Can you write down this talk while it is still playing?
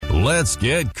Let's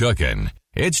get cooking.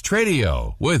 It's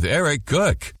Tradio with Eric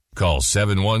Cook. Call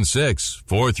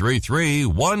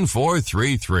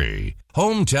 716-433-1433.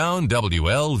 Hometown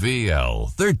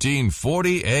WLVL,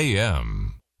 1340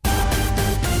 AM.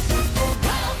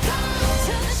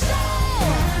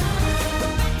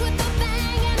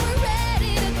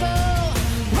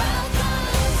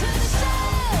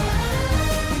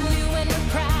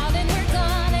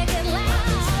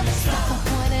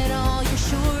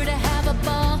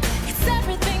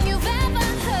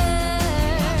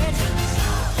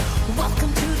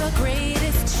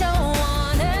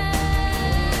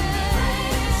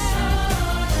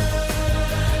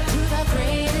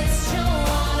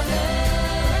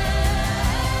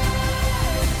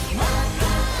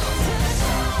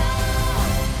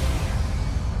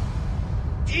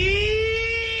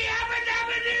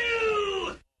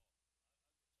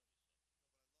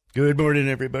 Good morning,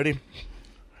 everybody.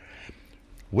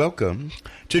 Welcome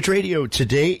to Tradio.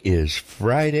 Today is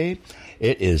Friday.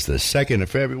 It is the 2nd of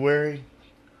February.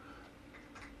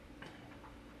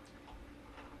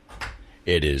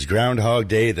 It is Groundhog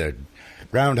Day. The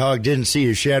groundhog didn't see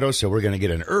his shadow, so we're going to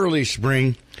get an early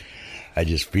spring. I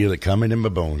just feel it coming in my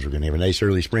bones. We're going to have a nice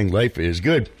early spring. Life is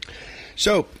good.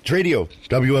 So, Tradio,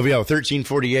 WLVL,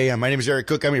 1340 AM. My name is Eric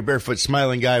Cook. I'm your barefoot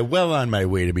smiling guy, well on my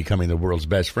way to becoming the world's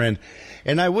best friend.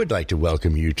 And I would like to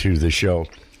welcome you to the show.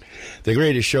 The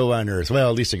greatest show on earth. Well,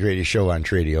 at least the greatest show on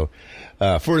Tradio.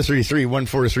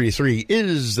 433-1433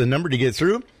 is the number to get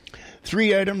through.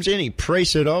 3 items, any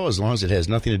price at all, as long as it has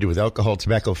nothing to do with alcohol,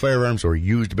 tobacco, firearms, or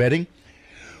used bedding.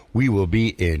 We will be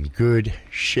in good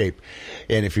shape.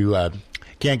 And if you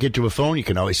can't get to a phone, you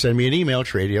can always send me an email,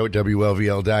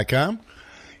 tradio@wlvl.com.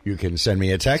 You can send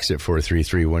me a text at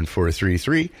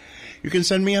 433-1433. You can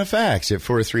send me a fax at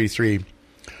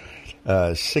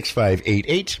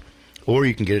 433-6588. Or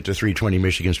you can get it to 320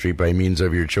 Michigan Street by means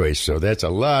of your choice. So that's a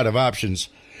lot of options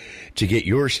to get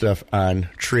your stuff on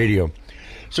Tradio.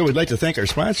 So we'd like to thank our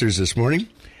sponsors this morning.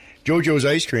 JoJo's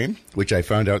Ice Cream, which I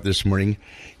found out this morning,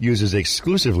 uses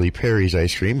exclusively Perry's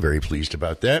ice cream. Very pleased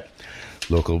about that.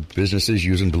 Local businesses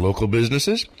using the local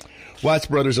businesses. Watts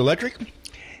Brothers Electric.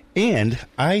 And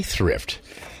iThrift.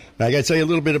 Now, I got to tell you a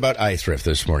little bit about iThrift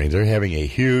this morning. They're having a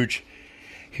huge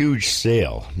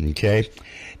sale, okay?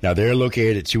 Now, they're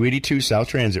located at 282 South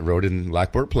Transit Road in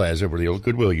Lockport Plaza, where the old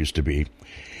Goodwill used to be.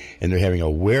 And they're having a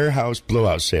warehouse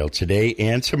blowout sale today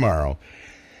and tomorrow.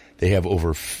 They have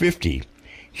over 50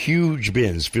 huge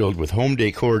bins filled with home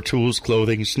decor, tools,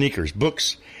 clothing, sneakers,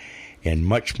 books, and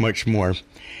much, much more.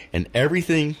 And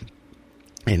everything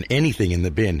and anything in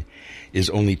the bin is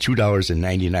only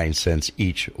 $2.99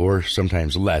 each, or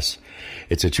sometimes less.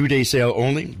 It's a 2-day sale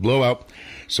only, blowout.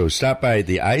 So stop by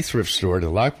the iThrift store at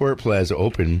Lockport Plaza,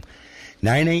 open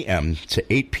 9 a.m. to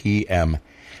 8 p.m.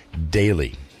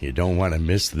 daily. You don't want to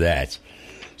miss that.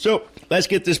 So let's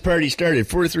get this party started.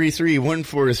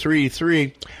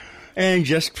 433-1433. And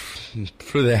just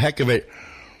for the heck of it,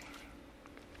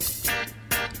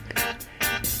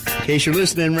 in case you're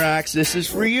listening, Rocks, this is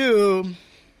for you.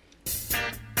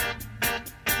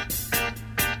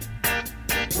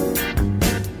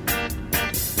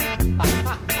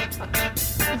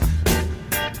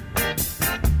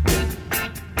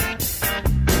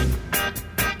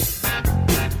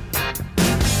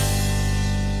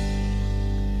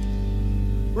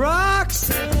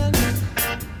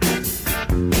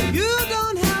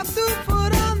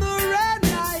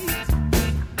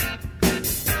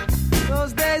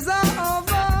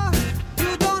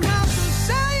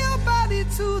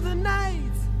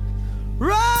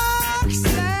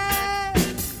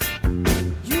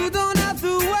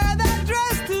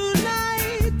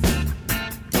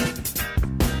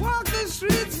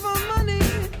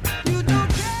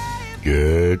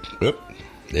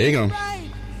 There you go.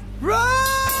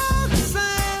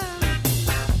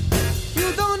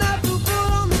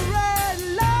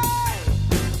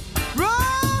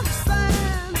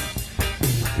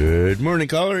 Good morning,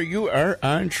 caller. You are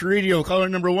on Tradio. Caller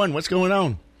number 1. What's going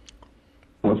on?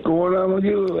 What's going on with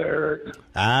you, Eric?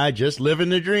 Just living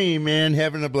the dream, man.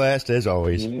 Having a blast, as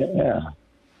always. Yeah.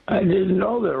 I didn't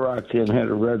know that Roxanne had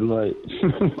a red light.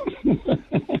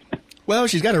 Well,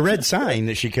 she's got a red sign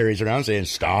that she carries around saying,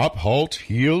 stop, halt,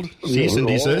 yield, cease and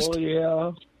desist. Oh,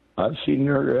 yeah. I've seen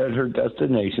her at her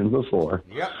destination before.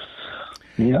 Yep.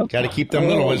 Got to keep them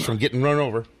little ones from getting run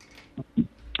over.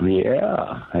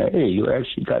 Yeah. Hey, you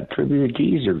actually got trivia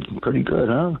keys. Are pretty good,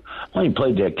 huh? I only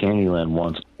played that Candyland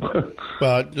once. Well,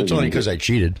 it's only because I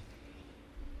cheated.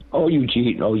 Oh, you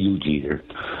cheat. Oh, you cheater.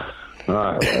 All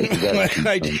right,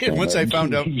 I did. Once I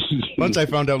found out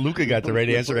Luca got the right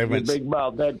answer, I went. Big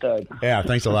mouth that time. Yeah,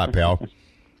 thanks a lot, pal.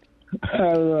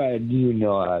 All right, you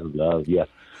know I love you.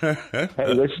 Hey,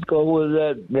 let's go with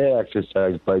that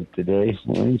exercise bike today.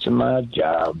 We need some odd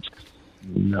jobs.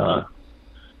 No,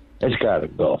 it's got to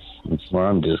go. I'm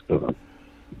just going to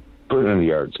put it in the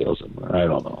yard sale somewhere. I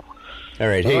don't know. All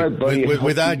right. Hey, buddy,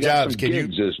 with odd jobs, can you...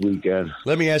 this weekend.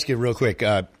 Let me ask you real quick.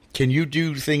 Can you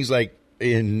do things like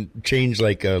change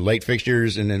light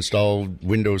fixtures and install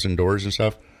windows and doors and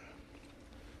stuff?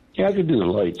 Yeah, I could do the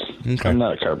lights. Okay. I'm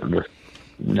not a carpenter.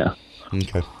 No.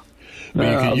 Okay.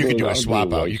 But you could do a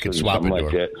swap out. You could swap a door.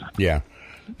 Like yeah.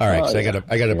 All right. So yeah.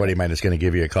 I got a buddy of mine that's going to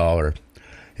give you a call, or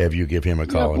have you give him a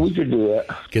call. Yeah, we could do that.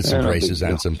 Get some prices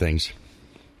on some things.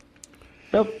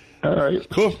 Yep. All right.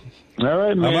 Cool. All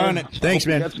right, man. I'm on it. Thanks,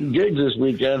 man. You got some gigs this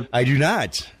weekend. I do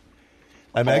not.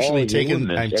 I'm actually taking.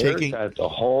 Eric got the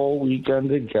whole weekend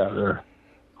together.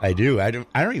 I do. I don't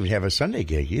even have a Sunday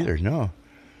gig either. No.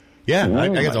 Yeah, I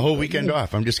got the whole weekend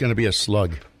off. I'm just going to be a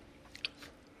slug.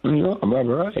 No, I'm all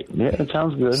right. Yeah, it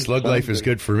sounds good. Slug life is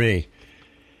good for me.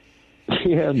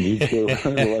 Yeah, me too.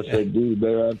 The less I do, the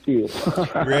better I feel.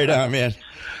 Right on, man.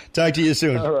 Talk to you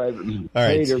soon. All right.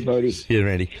 Later, buddy. See you,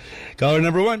 Randy. Caller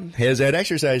number 1 has that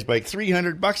exercise bike,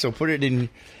 $300. He'll put it in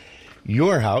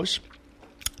your house,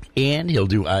 and he'll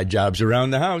do odd jobs around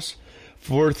the house.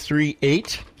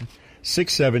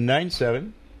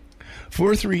 438-6797.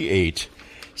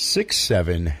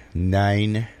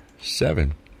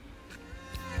 438-6797.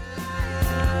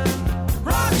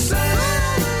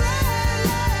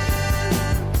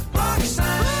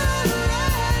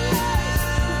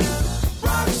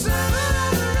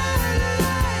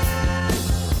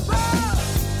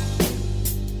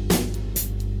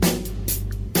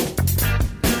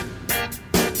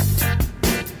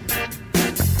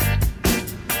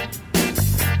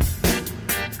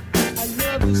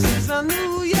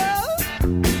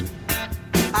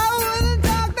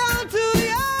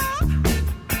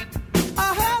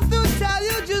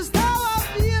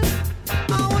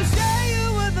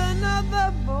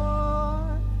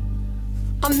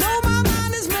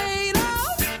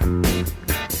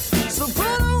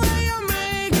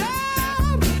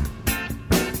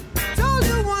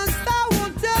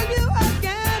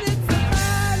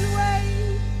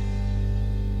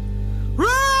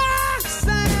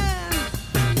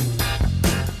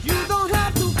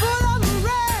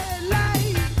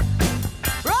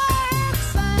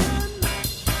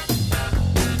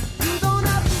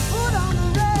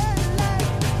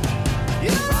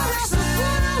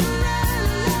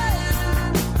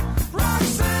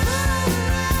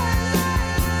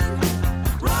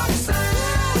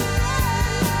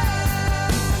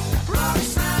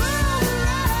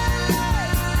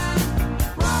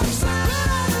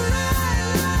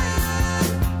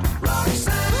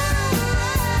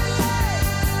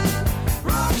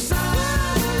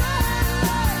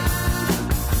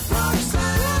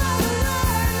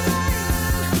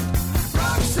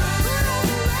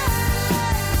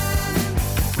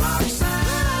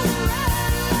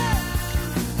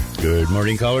 Good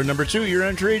morning, caller number 2. You're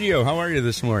on Tradio. How are you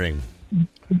this morning?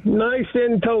 Nice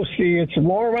and toasty. It's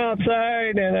warm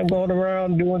outside, and I'm going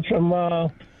around doing a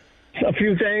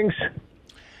few things.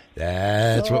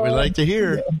 That's what we like to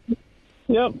hear.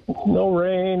 Yep. No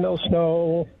rain, no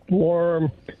snow,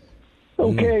 warm.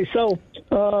 Okay, so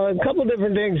a couple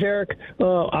different things, Eric.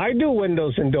 I do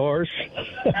windows and doors,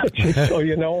 just so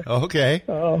you know. Okay.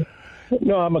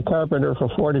 No, I'm a carpenter for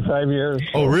 45 years.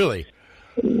 Oh, really?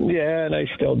 Yeah, and I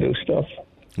still do stuff.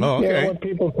 Oh, okay. Yeah, when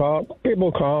people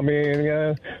call me,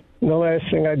 and the last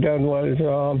thing I done was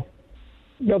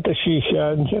built a she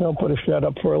shed, put a shed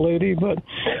up for a lady. But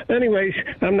anyways,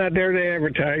 I'm not there to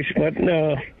advertise, but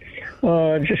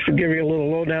just to give you a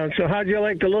little lowdown. So how'd you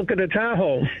like to look at the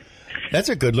Tahoe? That's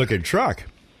a good-looking truck.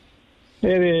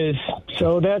 It is.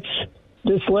 So that's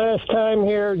this last time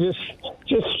here, just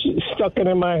stuck it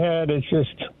in my head. It's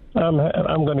just I'm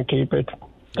going to keep it.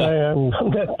 I am.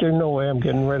 There's no way I'm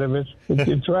getting rid of it.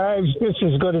 It drives just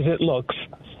as good as it looks.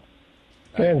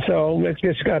 And so it's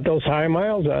just got those high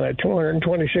miles on it,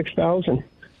 226,000.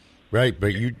 Right,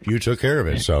 but you took care of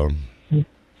it, so.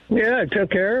 Yeah, I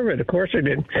took care of it. Of course I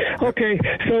did. Okay,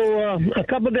 so a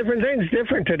couple different things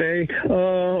different today.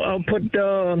 I'll put.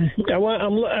 I'm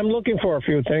looking for a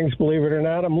few things. Believe it or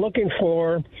not, I'm looking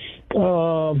for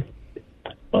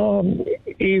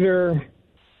either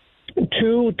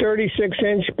 2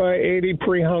 36-inch by 80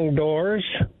 pre-hung doors,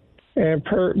 and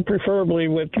preferably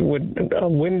with a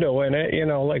window in it,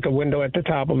 like a window at the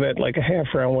top of it, like a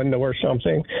half-round window or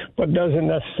something, but doesn't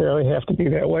necessarily have to be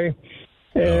that way.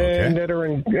 And that are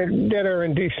in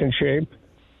decent shape.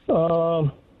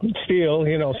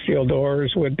 Steel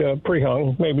doors with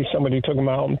pre-hung. Maybe somebody took them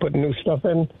out and put new stuff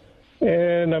in.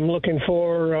 and I'm looking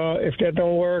for, if that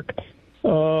don't work,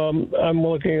 I'm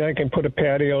looking, I can put a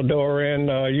patio door in,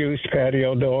 used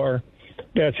patio door.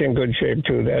 That's in good shape,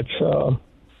 too. That's,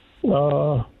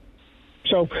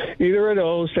 so either of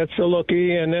those, that's a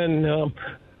lookie. And then,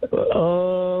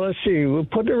 let's see, we'll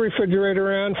put the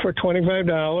refrigerator on for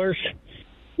 $25.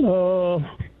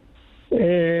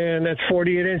 And that's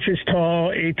 48 inches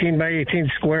tall, 18 by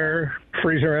 18 square,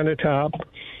 freezer on the top.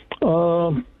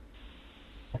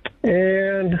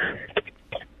 And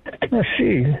let's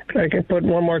see, I can put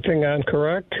one more thing on,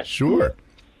 correct? Sure.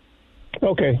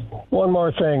 Okay, one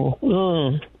more thing.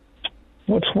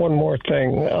 What's one more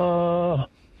thing?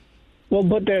 Well,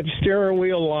 but that steering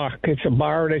wheel lock, it's a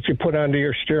bar that you put onto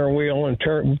your steering wheel and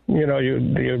turn,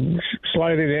 you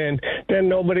slide it in. Then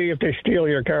nobody, if they steal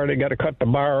your car, they got to cut the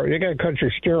bar. You got to cut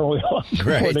your steering wheel off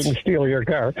before they can steal your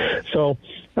car. So,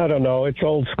 I don't know. It's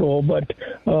old school, but,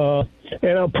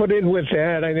 and I'll put in with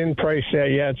that. I didn't price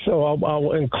that yet. So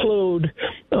I'll include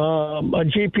a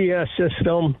GPS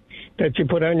system that you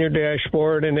put on your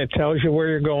dashboard, and it tells you where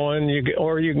you're going.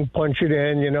 Or you can punch it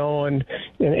in, and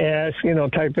ask,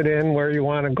 type it in where you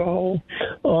want to go,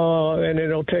 and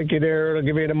it'll take you there. It'll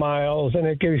give you the miles, and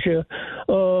it gives you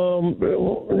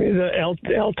the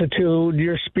altitude,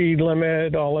 your speed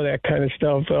limit, all of that kind of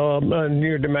stuff, and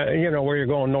your where you're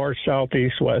going, north, south,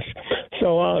 east, west.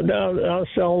 So I'll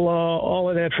sell all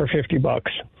of that for $50.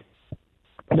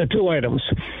 The two items.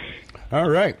 All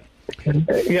right.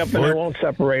 Yep, and I won't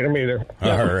separate them either.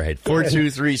 All right.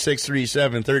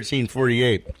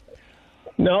 423-637-1348.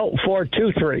 No,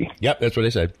 423. Yep, that's what I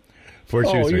said.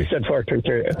 423. Oh, you said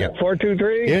 423. Yep.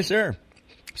 423? Yes, sir.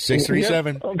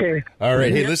 637. Yep. Okay. All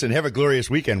right. Hey, listen, have a glorious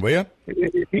weekend, will you?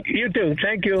 You too.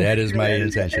 Thank you. That is my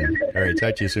intention. All right.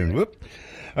 Talk to you soon. Whoop.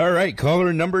 All right.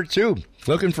 Caller number 2.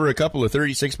 Looking for a couple of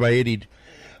 36 by 80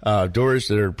 doors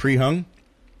that are pre-hung.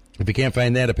 If you can't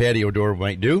find that, a patio door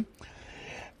might do.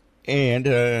 And,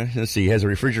 let's see, he has a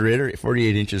refrigerator,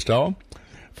 48 inches tall,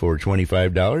 for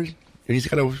 $25. And he's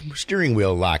got a steering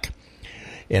wheel lock.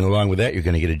 And along with that, you're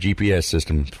going to get a GPS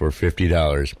system for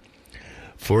 $50.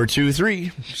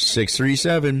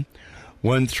 423-637-1348.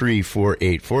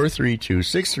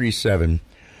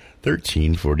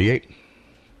 432-637-1348.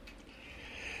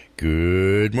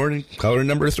 Good morning. Caller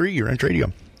number 3, you're on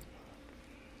Tradio.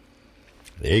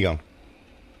 There you go.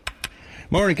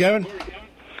 Morning, Kevin.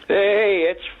 Hey,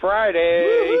 it's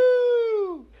Friday.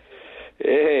 Woo-hoo!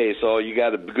 Hey, so you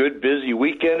got a good busy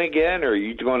weekend again, or are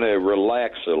you going to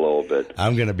relax a little bit?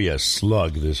 I'm going to be a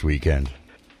slug this weekend.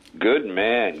 Good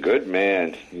man, good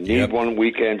man. You need one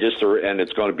weekend and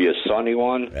it's going to be a sunny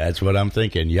one? That's what I'm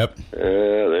thinking, yep.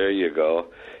 There you go.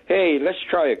 Hey, let's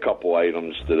try a couple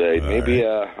items today. Maybe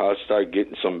I'll start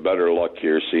getting some better luck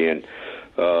here, seeing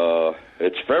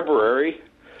it's February.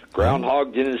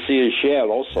 Groundhog didn't see his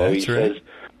shadow, so he says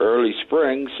early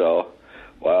spring, so,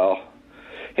 well.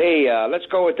 Hey, let's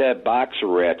go with that box of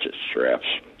ratchet straps.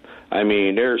 I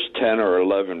mean, there's 10 or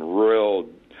 11 real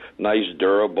nice,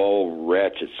 durable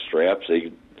ratchet straps.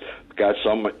 They got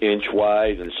some inch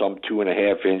wide and some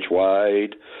 2.5 inch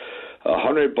wide.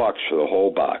 $100 for the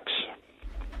whole box.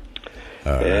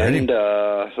 And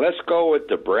let's go with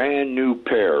the brand new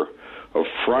pair of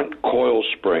front coil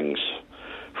springs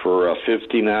for a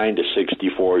 59 to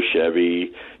 64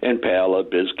 Chevy, Impala,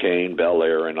 Biscayne, Bel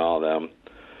Air, and all them.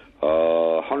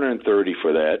 $130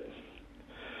 for that.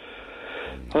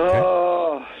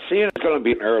 Seeing it's going to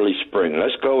be an early spring,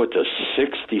 let's go with the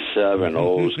 67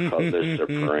 O's Cutlass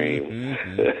Supreme.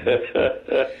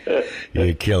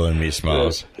 You're killing me,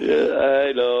 Smalls. Yeah,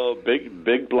 I know.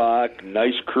 Big block,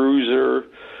 nice cruiser,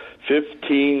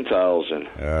 $15,000.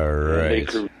 All right.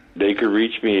 They could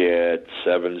reach me at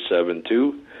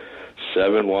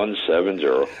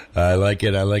 772-7170. I like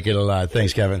it. I like it a lot.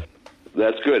 Thanks, Kevin.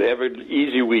 That's good. Have an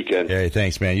easy weekend. Hey,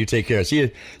 thanks, man. You take care. See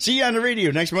you on the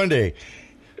radio next Monday.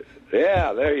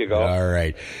 Yeah, there you go. All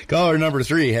right. Caller number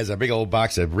 3 has a big old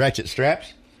box of ratchet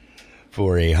straps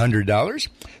for $100.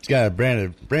 It's got a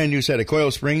brand new set of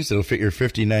coil springs that'll fit your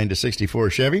 59 to 64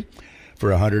 Chevy for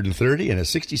 $130, and a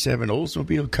 67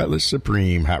 Oldsmobile Cutlass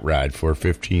Supreme hot rod for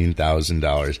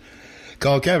 $15,000.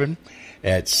 Call Kevin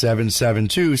at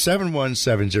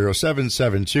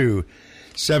 772-7170,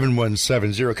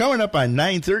 772-7170. Coming up on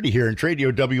 9:30 here in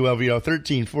Tradio WLVO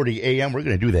 1340 AM, we're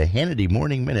going to do the Hannity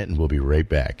Morning Minute, and we'll be right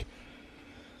back.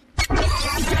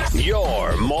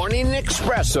 Your morning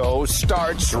espresso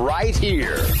starts right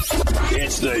here.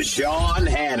 It's the Sean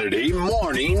Hannity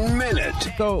Morning Minute.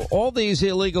 So all these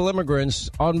illegal immigrants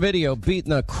on video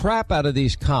beating the crap out of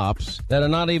these cops that are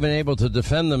not even able to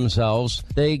defend themselves.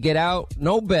 They get out,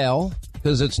 no bail,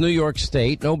 because it's New York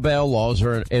State. No bail laws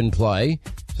are in play.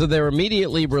 So So they're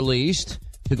immediately released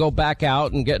to go back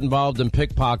out and get involved in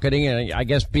pickpocketing and I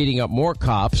guess beating up more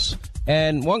cops.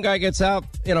 And one guy gets out,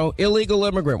 illegal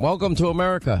immigrant, welcome to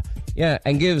America. Yeah,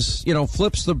 and gives,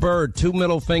 flips the bird 2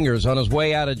 middle fingers on his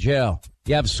way out of jail.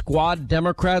 You have squad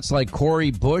Democrats like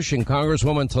Cori Bush and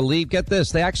Congresswoman Tlaib. Get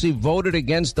this, they actually voted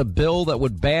against a bill that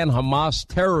would ban Hamas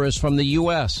terrorists from the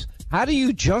U.S. How do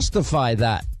you justify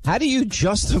that? How do you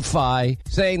justify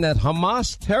saying that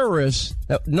Hamas terrorists,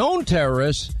 known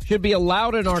terrorists, should be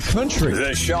allowed in our country?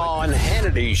 The Sean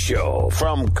Hannity Show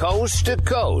from coast to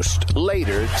coast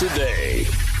later today.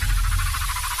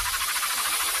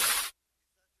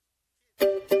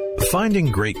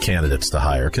 Finding great candidates to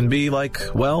hire can be like,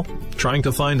 well, trying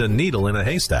to find a needle in a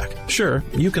haystack. Sure,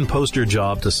 you can post your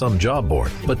job to some job board,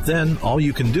 but then all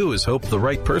you can do is hope the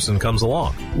right person comes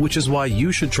along, which is why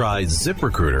you should try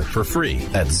ZipRecruiter for free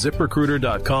at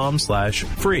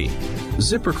ZipRecruiter.com/free.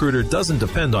 ZipRecruiter doesn't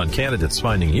depend on candidates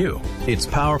finding you. Its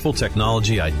powerful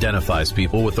technology identifies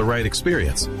people with the right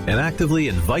experience and actively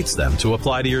invites them to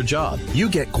apply to your job. You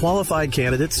get qualified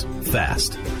candidates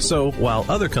fast. So while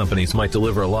other companies might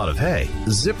deliver a lot of hay,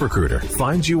 ZipRecruiter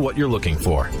finds you what you're looking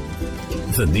for.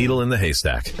 The needle in the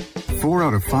haystack. 4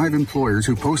 out of 5 employers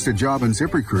who post a job on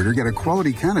ZipRecruiter get a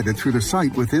quality candidate through the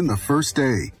site within the first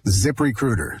day.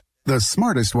 ZipRecruiter, the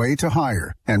smartest way to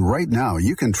hire. And right now,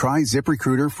 you can try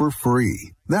ZipRecruiter for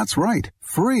free. That's right,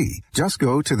 free. Just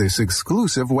go to this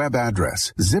exclusive web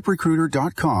address,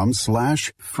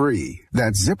 ZipRecruiter.com/free.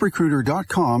 That's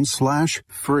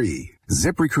ZipRecruiter.com/free.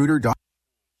 ZipRecruiter.com.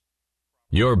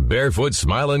 Your barefoot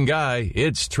smiling guy,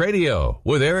 it's Tradio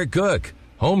with Eric Cook.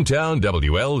 Hometown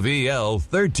WLVL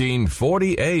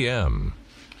 1340 AM.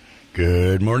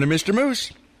 Good morning, Mr.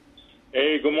 Moose.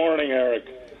 Hey, good morning, Eric.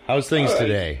 How's things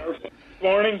today? Good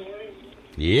morning.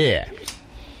 Yeah.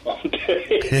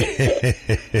 Okay.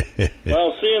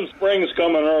 Well, seeing spring's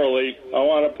coming early, I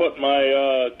want to put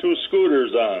my 2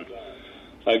 scooters on.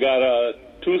 I got a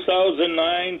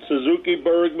 2009 Suzuki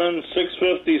Bergman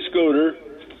 650 scooter.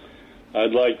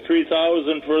 I'd like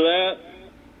 $3,000 for that.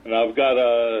 And I've got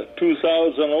a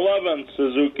 2011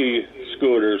 Suzuki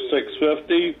scooter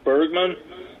 650 Bergman.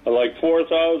 I'd like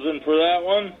 $4,000 for that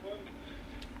one.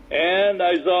 And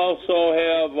I also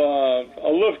have a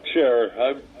lift chair.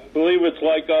 I believe it's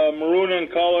like a maroon in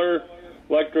color,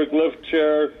 electric lift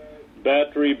chair,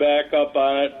 battery backup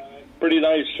on it. Pretty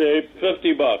nice shape,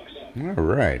 $50. All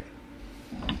right.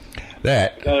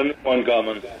 That. Got a new one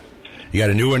coming. You got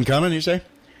a new one coming, you say?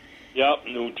 Yep,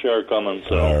 new chair coming.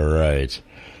 So. All right.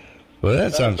 Well,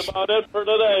 that's about it for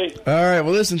today. All right.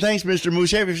 Well, listen, thanks, Mr.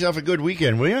 Moose. Have yourself a good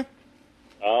weekend, will you?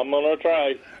 I'm going to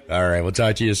try. All right. We'll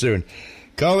talk to you soon.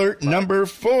 Caller number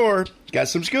 4. Got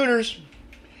some scooters.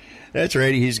 That's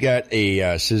right. He's got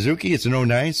a Suzuki. It's an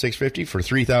 09 650 for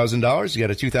 $3,000. He's got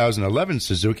a 2011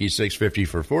 Suzuki 650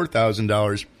 for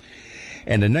 $4,000.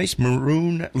 And a nice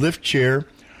maroon lift chair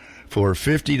for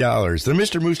 $50. The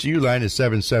Mr. Moose to You line is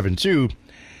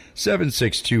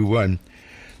 772-7621.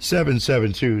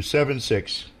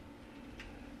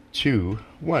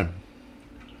 772-7621.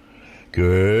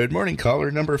 Good morning,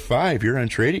 caller number 5. You're on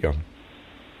Tradio.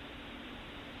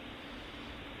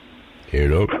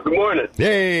 Hello. Good morning.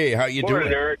 Hey, how you Morning,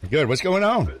 doing? Eric. Good. What's going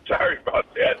on? Sorry about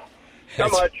that.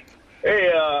 Not much.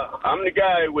 Hey, I'm the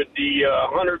guy with the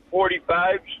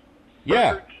 145s.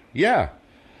 Yeah. Records. Yeah.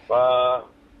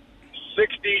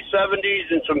 60s, 70s,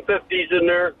 and some 50s in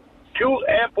there. 2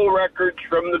 Apple records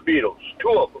from the Beatles. 2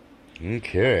 of them.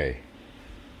 Okay.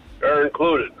 Are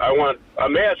included.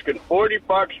 I'm asking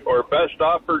 $40 or best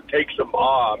offer takes them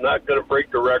all. I'm not going to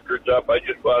break the records up. I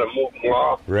just want to move them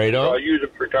off. Right on. So I'll use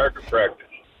it for target practice.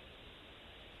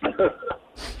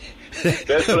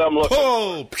 That's what I'm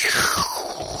looking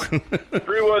for.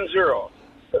 310.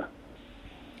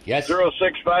 Yes.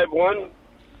 0651.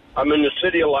 I'm in the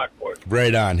city of Lockport.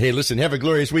 Right on. Hey, listen, have a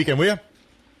glorious weekend, will you?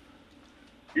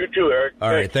 You too, Eric.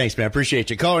 All right, thanks, man. Appreciate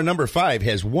you. Caller number 5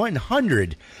 has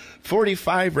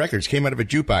 145 records. Came out of a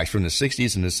jukebox from the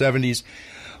 60s and the 70s.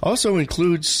 Also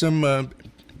includes some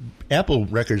Apple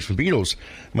records from Beatles.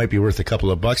 Might be worth a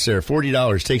couple of bucks there.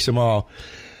 $40. Takes them all.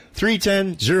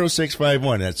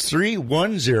 310-0651. That's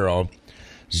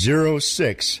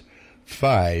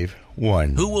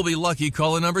 310-0651. Who will be lucky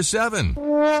caller number 7?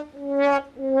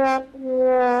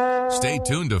 Stay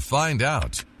tuned to find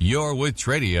out. You're with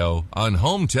Tradio on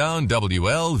Hometown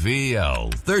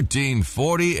WLVL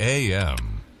 1340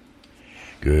 AM.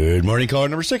 Good morning, caller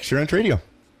number 6. You're on Tradio.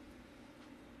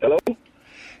 Hello?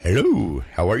 Hello.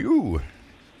 How are you?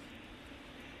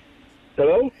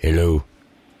 Hello? Hello.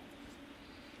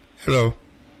 Hello.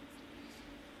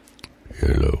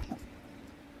 Hello.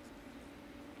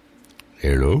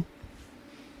 Hello.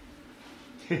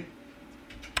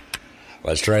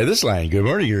 Let's try this line. Good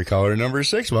morning. You're caller number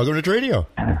 6. Welcome to Tradio.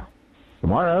 Good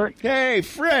morning, Eric. Hey,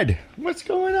 Fred. What's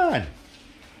going on?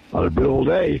 On a good old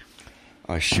day.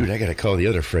 Oh, shoot. I got to call the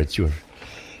other Fred, too.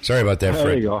 Sorry about that, Fred.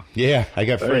 There you go. Yeah, I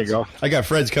got Fred. There you go. I got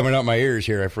Fred's coming out my ears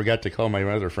here. I forgot to call my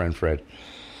other friend, Fred.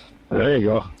 There you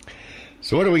go.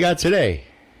 So what do we got today?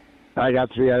 I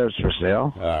got 3 items for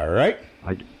sale. All right.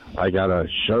 I got a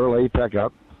Chevrolet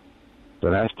pickup. It's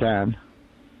an S10.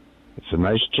 It's a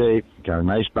nice shape. Got a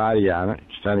nice body on it.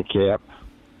 Extended cab.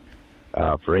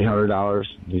 For $800.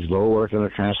 Needs a little work in the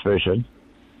transmission.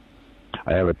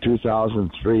 I have a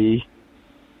 2003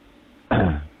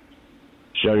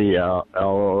 Chevy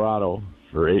Eldorado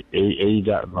for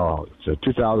 $80. No, it's a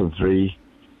 2003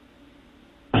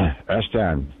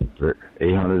 S10 for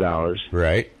 $800.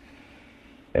 Right.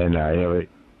 And I have an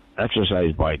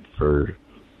exercise bike for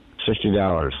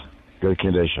 $60. Good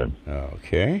condition.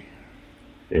 Okay.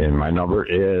 And my number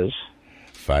is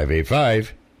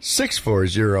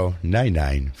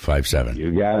 585-640-9957.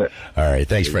 You got it. All right.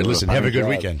 Thanks, Fred. Listen, have a good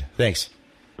weekend. Thanks.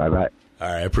 Bye-bye. All right.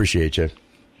 I appreciate you.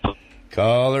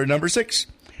 Caller number 6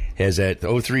 has that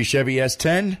 03 Chevy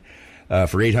S10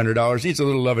 for $800. Needs a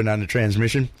little loving on the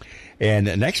transmission. And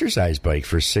an exercise bike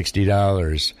for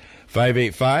 $60.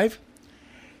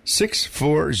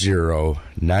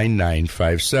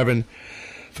 585-640-9957.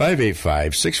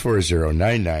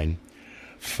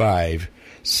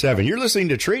 585-640-9957. You're listening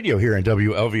to Tradio here on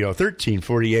WLVL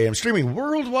 1340 AM, streaming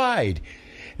worldwide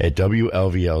at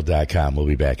WLVL.com. We'll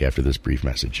be back after this brief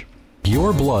message.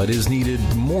 Your blood is needed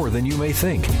more than you may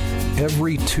think.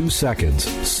 Every 2 seconds,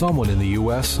 someone in the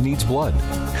U.S. needs blood.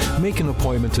 Make an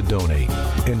appointment to donate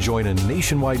and join a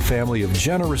nationwide family of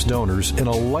generous donors in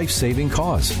a life-saving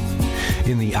cause.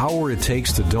 In the hour it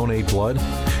takes to donate blood,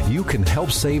 you can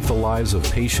help save the lives of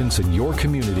patients in your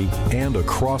community and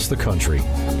across the country.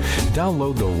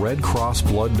 Download the Red Cross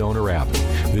Blood Donor app.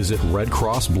 Visit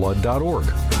redcrossblood.org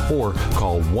or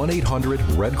call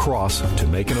 1-800-RED-CROSS to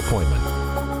make an appointment.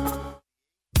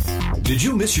 Did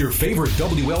you miss your favorite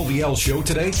WLVL show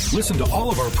today? Listen to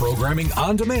all of our programming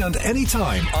on demand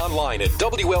anytime. Online at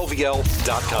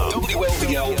WLVL.com.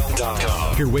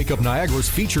 WLVL.com. Hear Wake Up Niagara's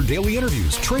featured daily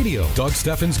interviews, Tradio, Doug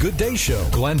Steffens' Good Day Show,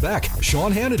 Glenn Beck,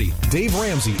 Sean Hannity, Dave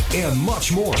Ramsey, and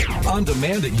much more. On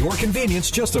demand at your convenience,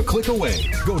 just a click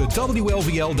away. Go to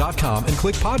WLVL.com and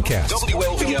click podcast.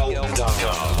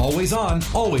 WLVL.com.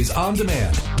 Always on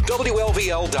demand.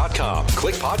 WLVL.com.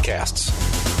 Click podcasts.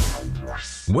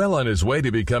 Well on his way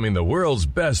to becoming the world's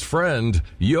best friend,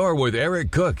 you're with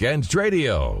Eric Cook and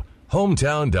Tradio.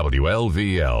 Hometown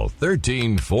WLVL,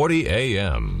 1340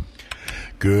 AM.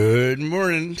 Good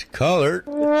morning, caller.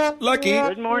 Lucky.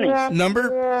 Good morning.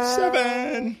 Number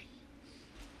 7.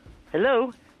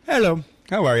 Hello. Hello.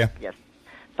 How are you? Yes.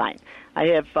 Fine. I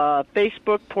have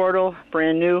Facebook portal,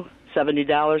 brand new,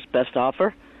 $70, best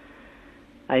offer.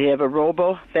 I have a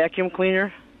Robo vacuum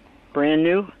cleaner, brand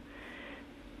new,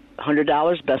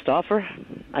 $100, best offer.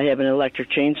 I have an electric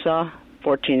chainsaw,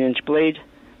 14-inch blade,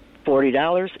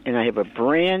 $40, and I have a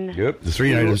brand Yep, the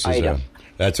 3 new items is item.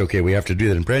 that's okay. We have to do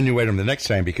that. A brand new item the next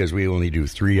time because we only do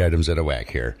 3 items at a whack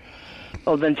here.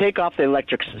 Oh, then take off the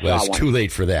electric saw Well, it's one. too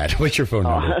late for that. What's your phone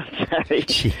number? Sorry.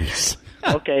 Jeez.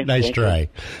 Okay. Nice thank try. you.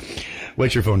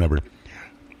 What's your phone number?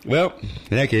 Well,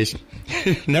 in that case,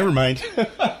 never mind.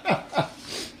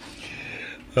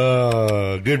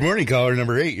 Good morning, caller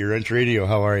number 8. You're on Radio.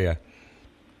 How are you?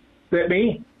 That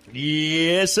me?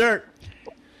 Yes, sir.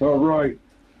 All right.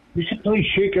 You should please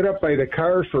shake it up by the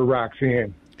cars for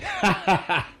Roxanne.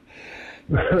 I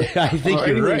think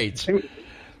you're right.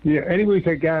 Yeah. Anyways,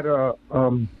 I got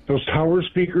those tower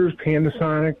speakers,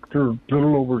 Panasonic. They're a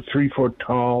little over 3 foot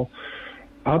tall.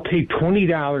 I'll take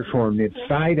 $20 for them. It's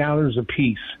 $5 a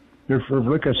piece. They're for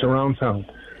like a surround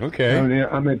sound. Okay.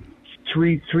 I'm at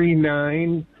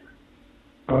 339.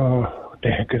 What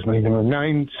the heck is my number?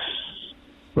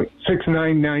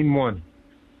 6991.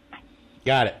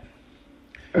 Got it.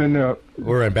 And or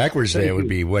on backwards day, it would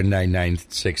be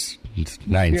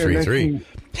 1996933.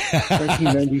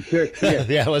 1996. Yeah.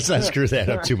 Yeah, let's not screw that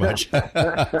up too much.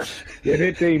 Yeah,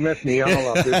 that day messed me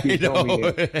all up. If you told me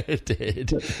that. It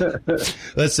did.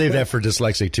 Let's save that for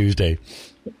Dyslexic Tuesday.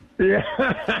 Yeah.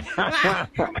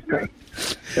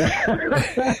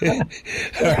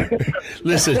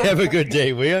 Listen, have a good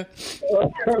day, will you?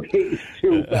 Okay,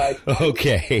 too. Bye.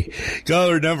 Okay.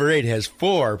 Caller number 8 has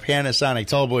 4 Panasonic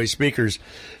Tallboy speakers.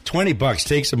 $20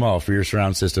 takes them all for your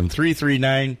surround system.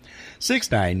 339-6991.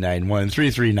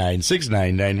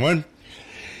 339-6991.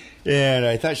 And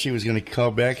I thought she was going to call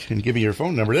back and give me your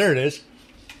phone number. There it is.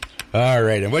 All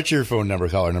right. And what's your phone number,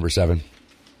 caller number 7?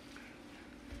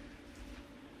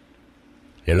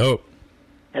 Hello.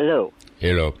 Hello.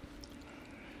 Hello.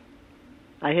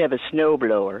 I have a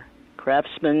snowblower,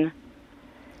 Craftsman.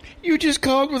 You just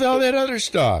called with all that other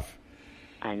stuff.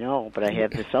 I know, but I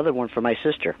have this other one for my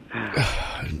sister.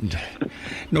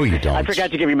 No, you don't. I forgot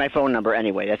to give you my phone number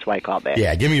anyway. That's why I called back.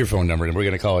 Yeah, give me your phone number, and we're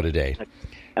going to call it a day.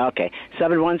 Okay.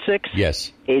 716?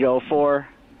 Yes.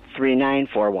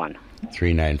 804-3941.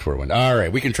 3941. All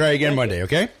right, we can try again Monday,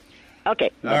 okay? Okay.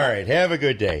 All right, have a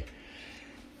good day.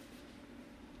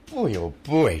 Boy, oh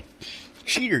boy.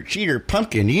 Cheater,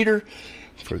 pumpkin eater,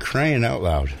 for crying out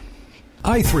loud.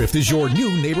 iThrift is your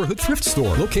new neighborhood thrift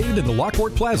store located in the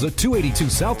Lockport Plaza, 282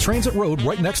 South Transit Road,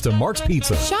 right next to Mark's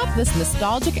Pizza. Shop this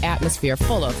nostalgic atmosphere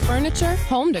full of furniture,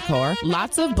 home decor,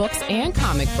 lots of books and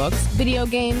comic books, video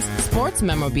games, sports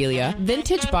memorabilia,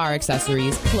 vintage bar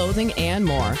accessories, clothing, and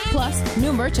more. Plus,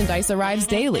 new merchandise arrives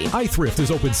daily. iThrift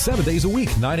is open 7 days a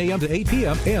week, 9 a.m. to 8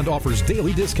 p.m., and offers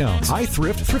daily discounts.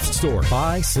 iThrift Thrift Store.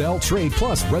 Buy, sell, trade,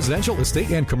 plus residential, estate,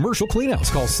 and commercial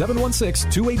cleanouts. Call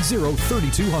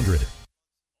 716-280-3200.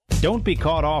 Don't be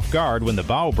caught off guard when the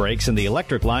bow breaks and the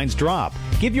electric lines drop.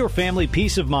 Give your family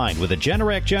peace of mind with a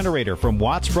Generac generator from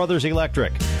Watts Brothers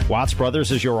Electric. Watts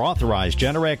Brothers is your authorized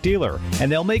Generac dealer,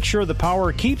 and they'll make sure the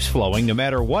power keeps flowing no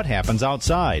matter what happens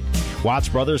outside. Watts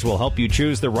Brothers will help you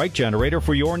choose the right generator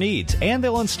for your needs, and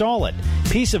they'll install it.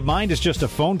 Peace of mind is just a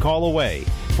phone call away.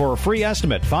 For a free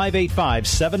estimate,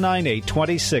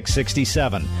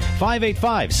 585-798-2667.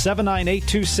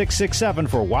 585-798-2667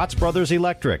 for Watts Brothers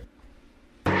Electric.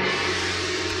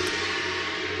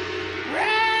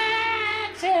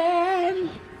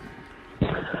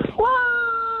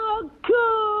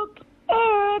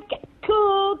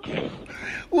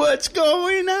 What's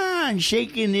going on?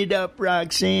 Shaking it up,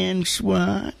 Roxanne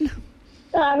Swan.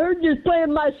 I heard you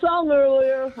playing my song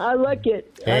earlier. I like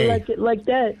it. Hey. I like it like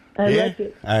that. I like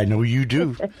it. I know you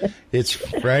do. It's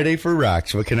Friday for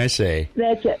Rocks. What can I say?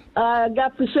 That's it. I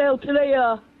got for sale today,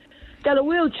 got a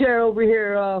wheelchair over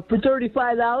here for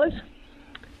 $35.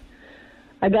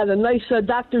 I got a nice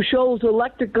Dr. Scholl's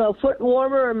electric foot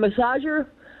warmer and massager.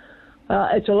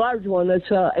 It's a large one.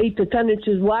 It's 8 to 10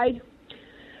 inches wide.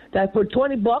 That for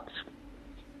 $20.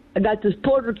 I got this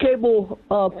Porter Cable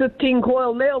 15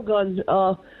 coil nail gun.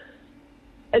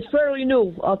 It's fairly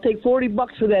new. I'll take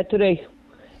 $40 for that today.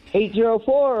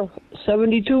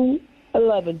 804-7211.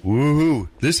 Woohoo!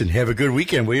 Listen, have a good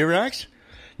weekend, will you, Rox?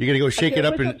 You're gonna go shake it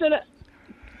up and. Can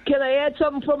I add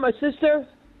something for my sister?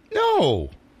 No.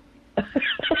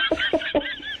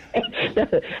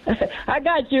 I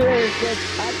got you, Eric.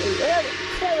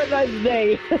 Have a nice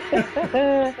day.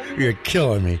 You're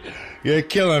killing me. You're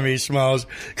killing me, Smalls.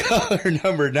 Caller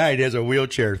number 9 has a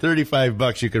wheelchair.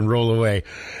 $35 you can roll away.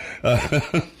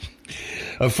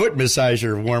 A foot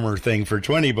massager warmer thing for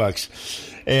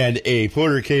 $20. And a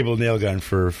Porter Cable nail gun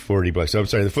for $40. Oh, I'm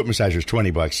sorry, the foot massager is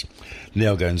 $20.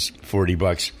 Nail guns,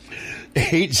 $40.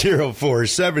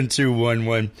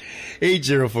 804-7211.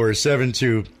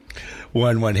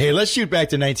 804-7211. Hey, let's shoot back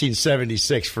to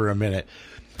 1976 for a minute.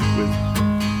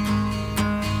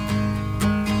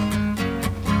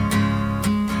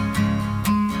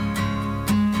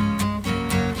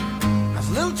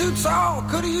 Tall,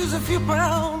 could have used a few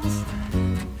pounds.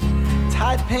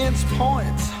 Tight pants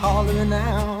points, hollering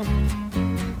out.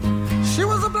 She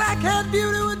was a black-haired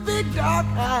beauty with big dark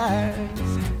eyes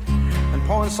and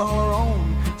points all her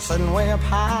own, sitting way up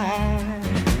high.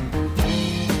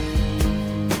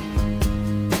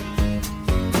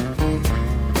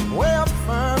 Way up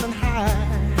firm and high.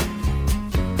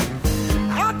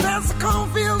 Out past the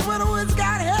cornfields where the woods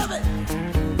got heavy.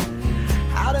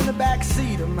 Out in the back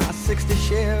seat of my 60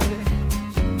 Chevy,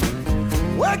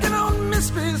 working on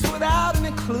mysteries without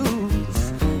any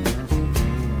clues,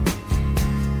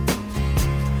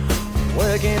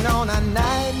 working on our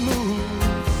night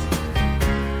moves,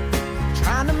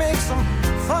 trying to make some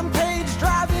front page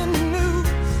driving news,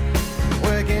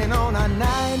 working on our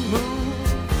night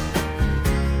moves.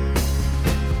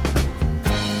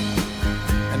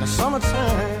 In the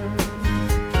summertime,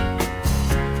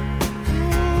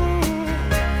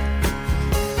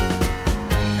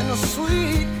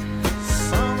 sweet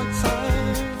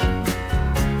summertime.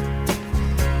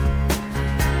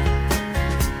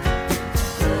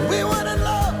 We were in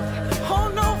love, oh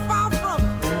no, far from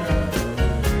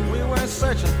it. We weren't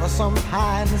searching for some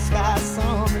high in the sky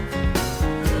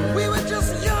summit. We were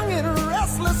just young and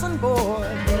restless and bored,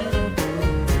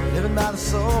 living by the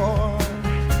sword.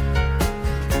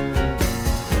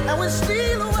 And we'd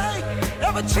steal away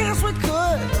every chance we could, to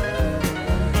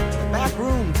the back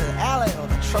room, to the alley, or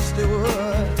the trusty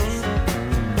woods.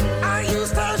 I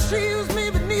used her, she used me,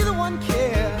 but neither one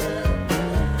cared.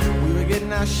 We were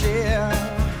getting our share,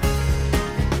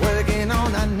 working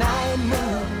on our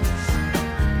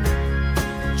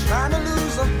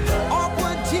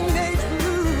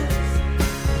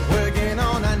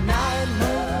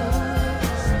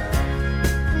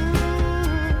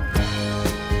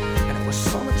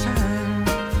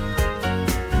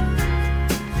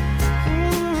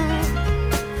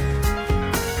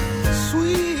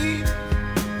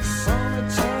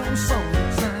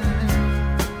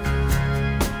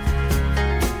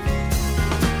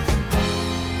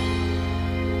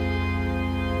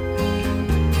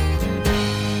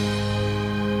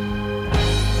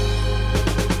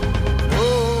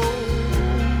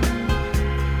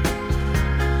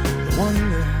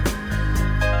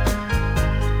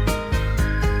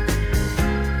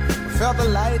felt the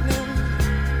lightning.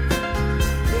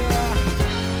 Yeah,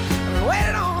 I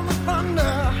waited on the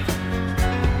thunder.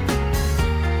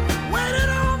 Waited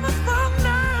on the thunder.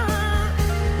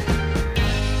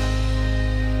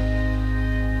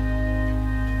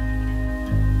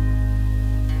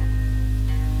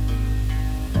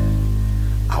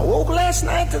 I woke last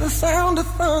night to the sound of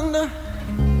thunder.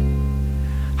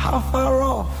 How far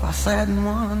off I sat and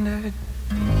wondered.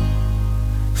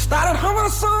 Started humming a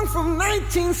song from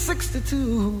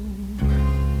 1962.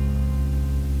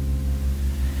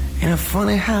 Ain't it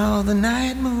funny how the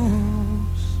night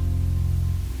moves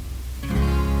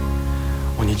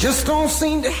when you just don't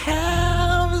seem to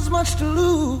have as much to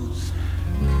lose.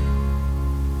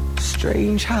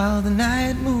 Strange how the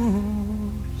night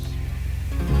moves.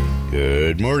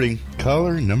 Good morning.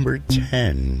 Caller number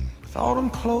 10. With autumn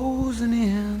closing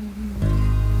in.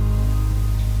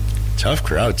 Tough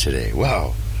crowd today.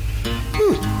 Wow.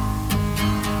 Whew.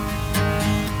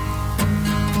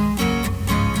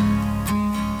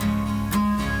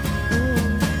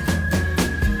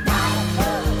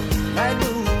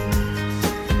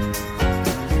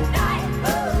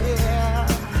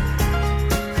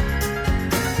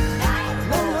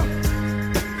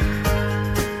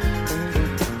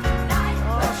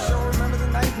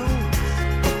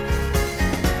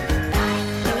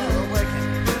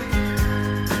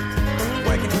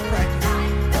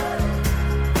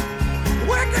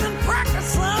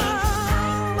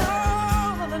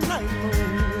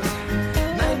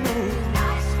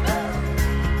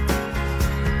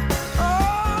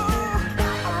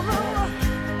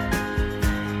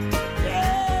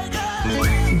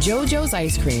 JoJo's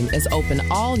Ice Cream is open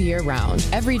all year round,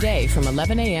 every day from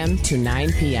 11 a.m. to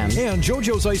 9 p.m. And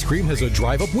JoJo's Ice Cream has a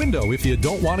drive-up window if you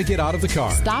don't want to get out of the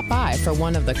car. Stop by for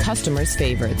one of the customers'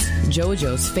 favorites,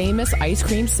 JoJo's famous ice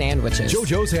cream sandwiches.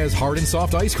 JoJo's has hard and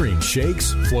soft ice cream,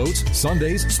 shakes, floats,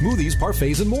 sundaes, smoothies,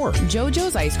 parfaits, and more.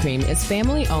 JoJo's Ice Cream is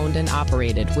family-owned and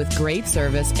operated with great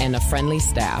service and a friendly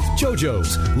staff.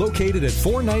 JoJo's, located at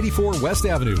 494 West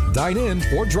Avenue. Dine in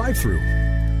or drive-through.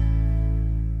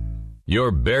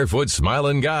 Your barefoot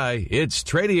smiling guy, it's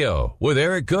Tradio with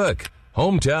Eric Cook.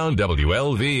 Hometown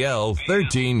WLVL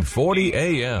 1340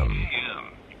 AM.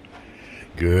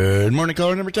 Good morning,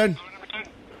 caller number 10.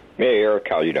 Hey, Eric,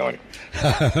 how you doing?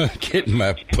 Getting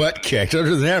my butt kicked. Other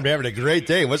than that, I'm having a great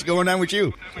day. What's going on with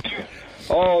you?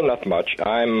 Oh, nothing much.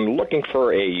 I'm looking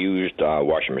for a used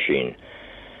washing machine.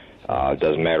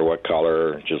 Doesn't matter what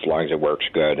color, just as long as it works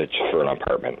good. It's for an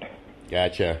apartment.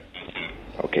 Gotcha.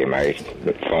 Okay, my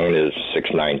phone is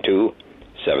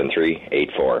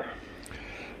 692-7384.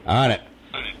 On it.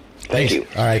 Thank you.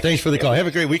 All right, thanks for the call. Have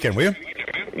a great weekend, will you?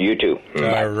 You too.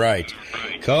 All right.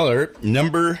 Caller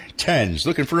number 10 is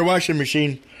looking for a washing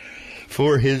machine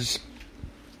for his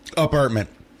apartment.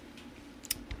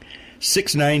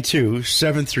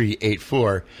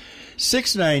 692-7384.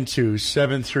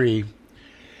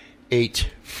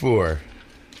 692-7384.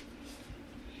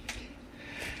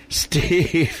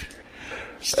 Steve.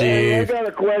 Hey, I got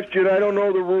a question. I don't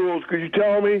know the rules. Could you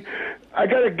tell me? I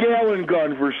got a gallon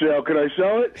gun for sale. Can I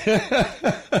sell it?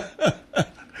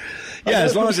 Yeah,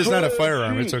 as long as it's not a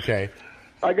firearm, it's okay.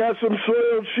 I got some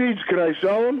soiled sheets. Can I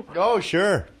sell them? Oh,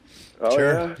 sure. Oh,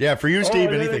 sure. Yeah, for you,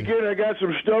 Steve, and anything. Then again, I got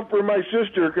some stuff for my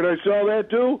sister. Can I sell that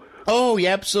too? Oh,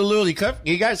 yeah, absolutely.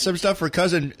 You got some stuff for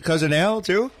cousin Al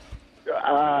too?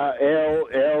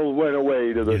 Al went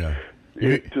away to the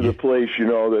to the place,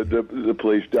 the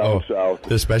place down south.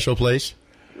 The special place?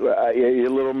 A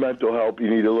little mental help. You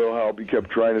need a little help. He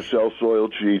kept trying to sell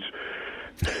soiled sheets.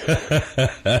 See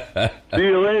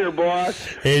you later, boss.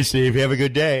 Hey, Steve. Have a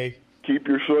good day. Keep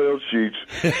your soiled sheets.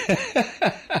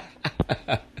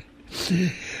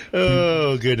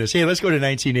 Oh, goodness. Hey, let's go to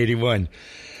 1981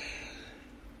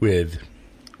 with,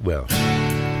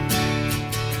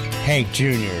 Hank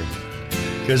Jr.,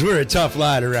 because we're a tough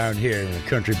lot around here, and a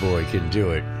country boy can do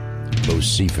it.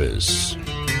 Josephus.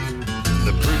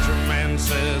 The preacher man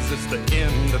says it's the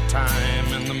end of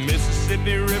time, and the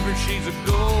Mississippi River, she's a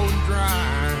going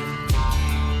dry.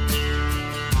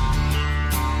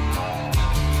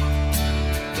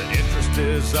 The interest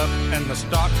is up and the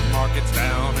stock market's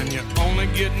down, and you're only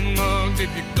getting mugged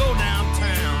if you go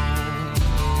downtown.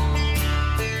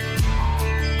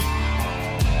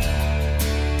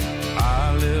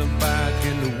 I live back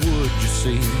in the woods, you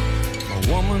see, my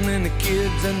woman and the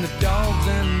kids and the dogs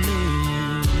and me.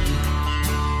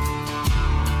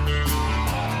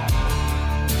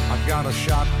 I got a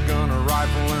shotgun, a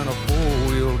rifle, and a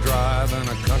four-wheel drive, and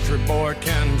a country boy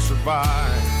can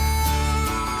survive.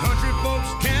 Country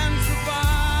folks can survive.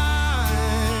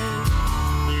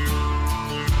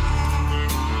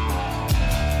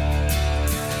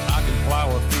 I can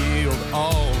flower field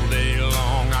all day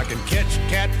long. I can catch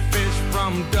catfish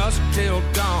from dusk till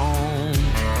dawn.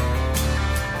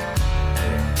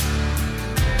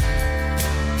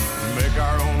 Make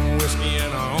our own whiskey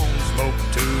and our own smoke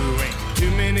too. Ain't too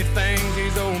many things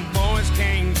these old boys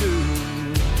can't do.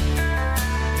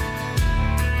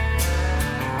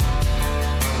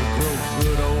 We grow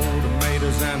good old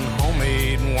tomatoes and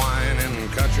homemade wine,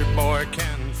 and country boy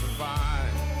can survive.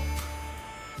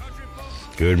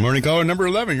 Good morning, caller number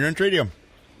 11. You're on Tradio.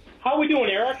 How we doing,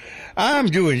 Eric? I'm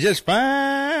doing just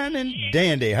fine and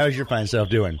dandy. How's your fine self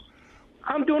doing?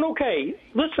 I'm doing okay.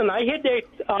 Listen, I had that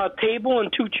table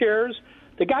and 2 chairs.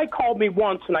 The guy called me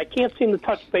once, and I can't seem to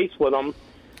touch base with him.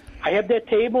 I have that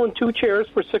table and 2 chairs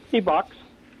for $60.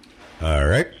 All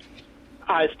right.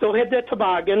 I still have that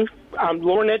toboggan. I'm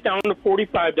lowering that down to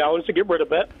 $45 to get rid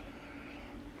of it.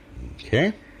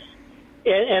 Okay.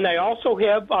 And I also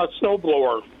have a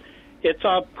snowblower. It's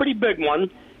a pretty big one,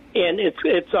 and it's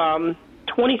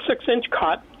 26-inch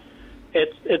cut.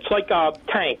 It's like a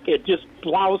tank. It just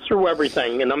plows through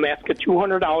everything, and I'm asking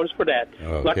 $200 for that.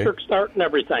 Okay. Electric start and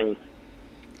everything.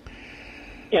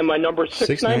 And my number is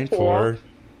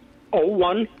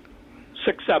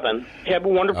 694-0167. Have a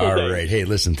wonderful day. All right. Hey,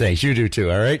 listen, thanks. You do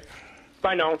too, all right?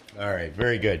 Bye now. All right,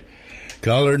 very good.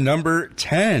 Caller number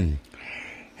 10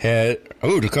 had...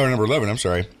 Oh, to caller number 11, I'm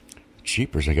sorry.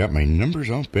 Jeepers, I got my numbers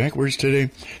all backwards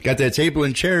today. Got that table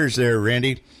and chairs there,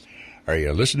 Randy. Are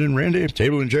you listening, Randy?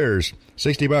 Table and chairs,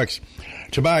 $60.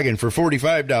 Toboggan for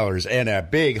 $45, and a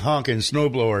big honking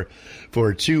snowblower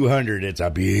for $200. It's a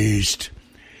beast.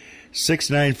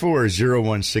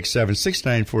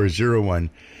 694-0167,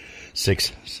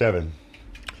 694-0167.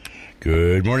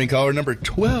 Good morning, caller number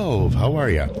 12. How are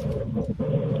you?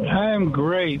 I'm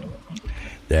great.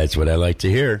 That's what I like to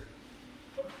hear.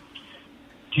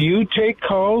 Do you take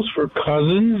calls for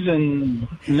cousins and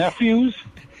nephews?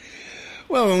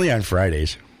 Well, only on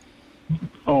Fridays.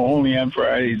 Oh, only on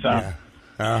Fridays, huh?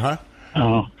 Yeah.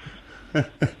 Oh.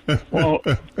 Well,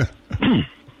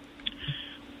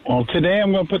 well, today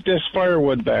I'm going to put this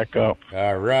firewood back up.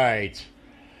 All right.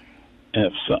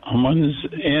 If someone's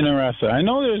interested. I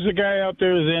know there's a guy out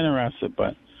there who's interested,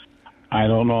 but I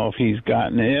don't know if he's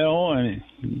gotten ill and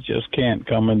he just can't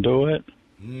come and do it.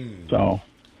 So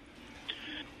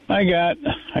I got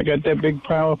that big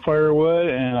pile of firewood,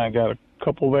 and I got a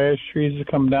couple of ash trees to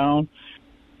come down,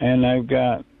 and I've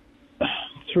got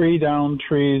 3 down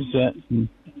trees that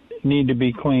need to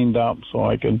be cleaned up so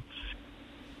I can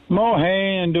mow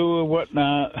hay and do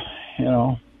whatnot, you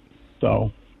know.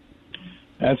 So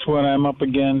that's what I'm up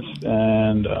against,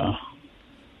 and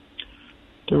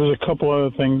there was a couple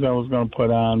other things I was going to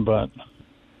put on, but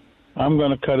I'm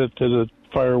going to cut it to the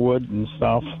firewood and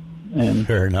stuff. And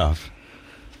fair enough.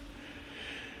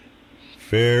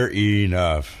 Fair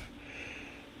enough.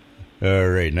 All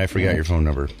right, and I forgot your phone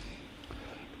number.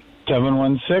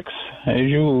 716, as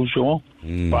usual,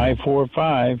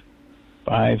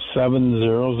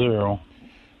 545-5700.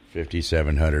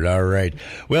 5700. All right.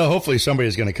 Well, hopefully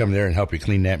somebody's going to come there and help you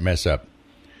clean that mess up.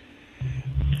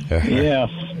 Yes.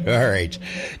 All right.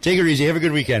 Take it easy. Have a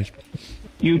good weekend.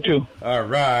 You too. All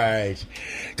right.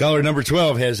 Caller number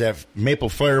 12 has that maple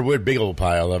firewood, big old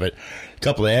pile of it. A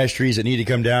couple of ash trees that need to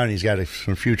come down. He's got a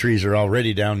few trees that are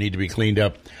already down, need to be cleaned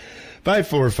up.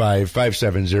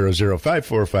 545-5700,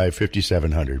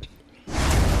 545-5700.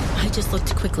 I just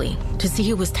looked quickly to see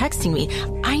who was texting me.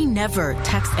 I never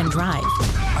text and drive.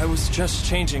 I was just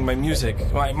changing my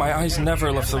music. My eyes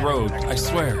never left the road, I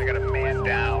swear.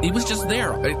 He was just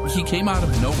there. He came out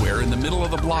of nowhere in the middle of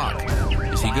the block.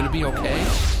 Is he going to be okay?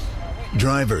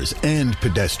 Drivers and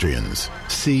pedestrians,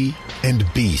 see and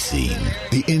be seen.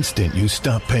 The instant you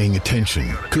stop paying attention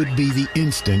could be the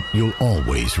instant you'll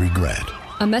always regret.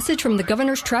 A message from the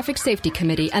Governor's Traffic Safety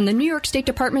Committee and the New York State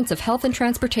Departments of Health and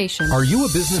Transportation. Are you a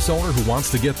business owner who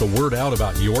wants to get the word out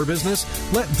about your business?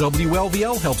 Let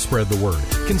WLVL help spread the word.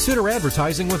 Consider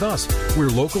advertising with us. We're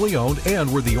locally owned,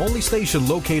 and we're the only station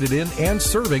located in and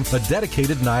serving a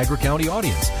dedicated Niagara County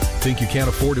audience. Think you can't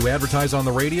afford to advertise on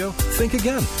the radio? Think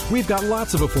again. We've got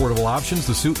lots of affordable options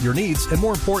to suit your needs and,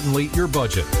 more importantly, your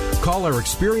budget. Call our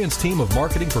experienced team of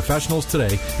marketing professionals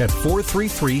today at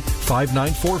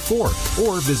 433-5944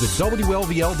 or visit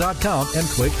WLVL.com and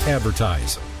click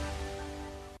Advertise.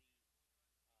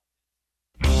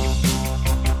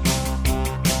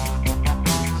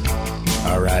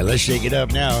 All right, let's shake it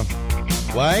up now.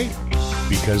 Why?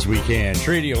 Because we can.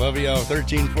 Tradio, LVL,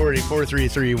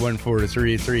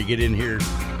 1340-433-1433. Get in here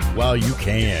while you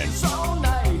can.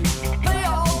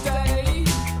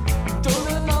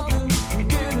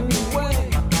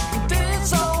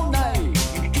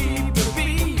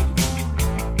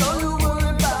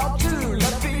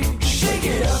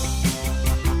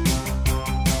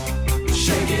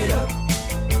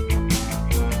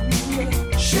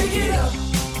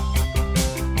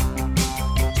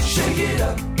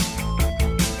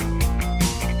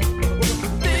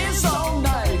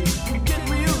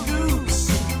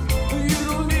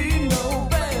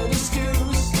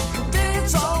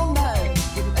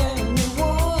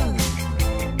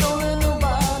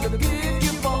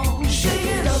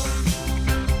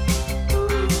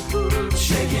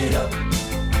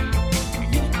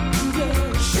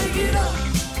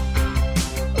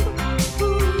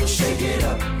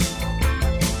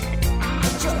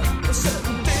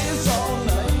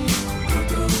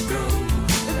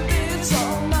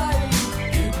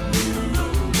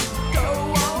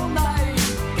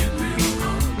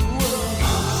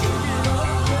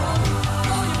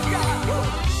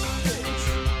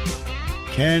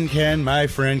 Ken, my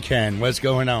friend Ken. What's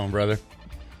going on, brother?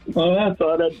 Well, I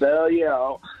thought I'd bail you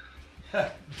out.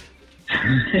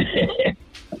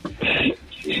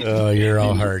 Oh, you're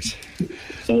all heart.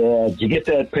 Did you get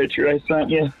that picture I sent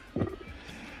you?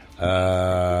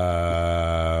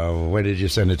 When did you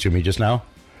send it to me? Just now?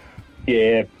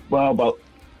 Yeah, well, about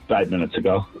 5 minutes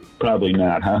ago. Probably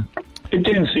not, huh? It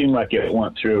didn't seem like it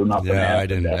went through. Nothing. Yeah, I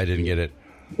didn't get it.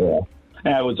 Yeah,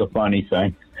 that was a funny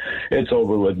thing. It's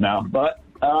over with now. But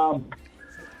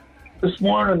this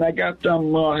morning I got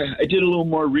them. I did a little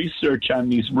more research on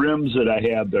these rims that I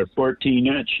have. They're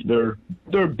 14-inch. They're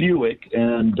Buick,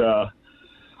 and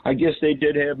I guess they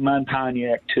did have them on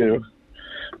Pontiac too,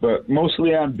 but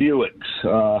mostly on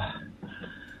Buicks.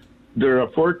 They're a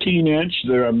 14-inch.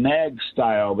 They're a mag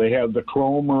style. They have the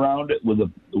chrome around it with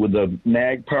the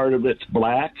mag part of it's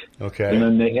black. Okay. And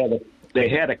then they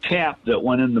had a cap that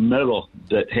went in the middle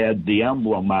that had the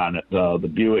emblem on it,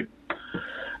 the Buick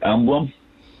emblem.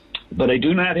 But I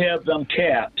do not have them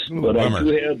caps. But bummer. I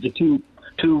do have the two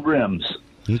rims.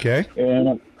 Okay.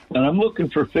 And I'm looking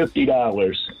for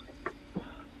 $50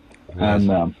 on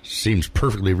them. Seems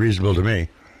perfectly reasonable to me.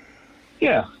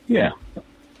 Yeah.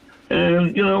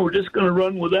 And, we're just going to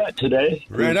run with that today.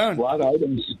 Right on. A lot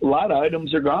of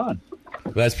items are gone.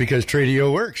 That's because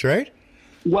Tradio works, right?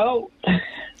 Well,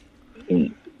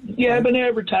 yeah, I've been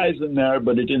advertising there,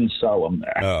 but it didn't sell them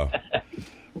there. Oh.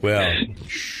 Well,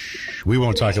 we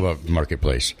won't talk about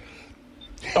Marketplace.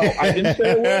 Oh, I didn't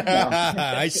say a word now.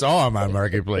 I saw him on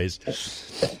Marketplace.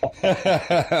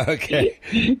 Okay.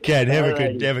 Ken, have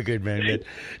a good man.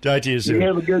 Talk to you soon. You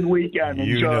have a good weekend.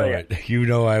 Enjoy it. You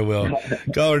know I will.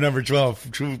 Caller number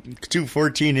 12, two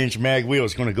 14-inch mag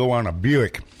wheels going to go on a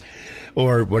Buick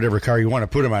or whatever car you want to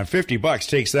put them on. $50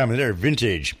 takes them, and they're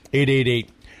vintage.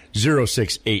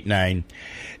 888-0689.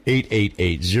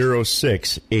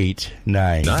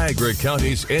 888-0689. Niagara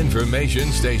County's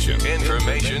information station.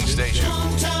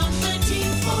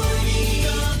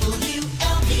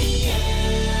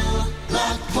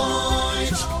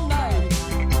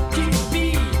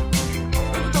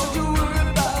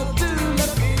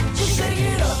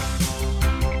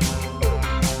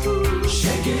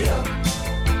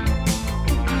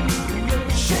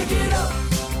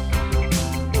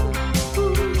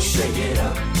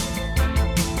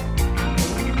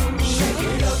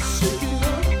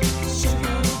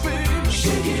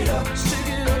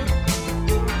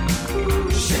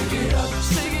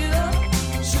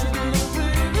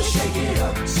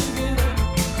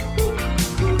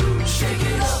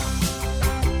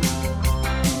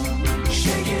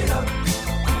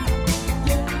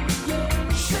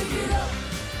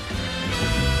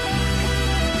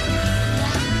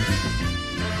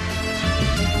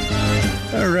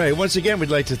 All right. Once again, we'd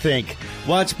like to thank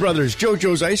Watts Brothers,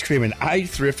 JoJo's Ice Cream, and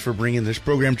iThrift for bringing this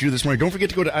program to you this morning. Don't forget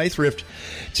to go to iThrift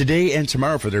today and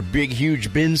tomorrow for their big,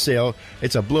 huge bin sale.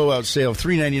 It's a blowout sale,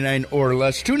 $3.99 or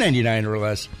less, $2.99 or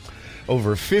less.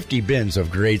 Over 50 bins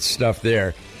of great stuff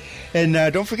there. And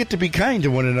don't forget to be kind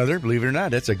to one another. Believe it or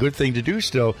not, that's a good thing to do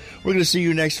still. We're going to see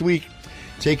you next week.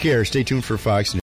 Take care. Stay tuned for Fox News.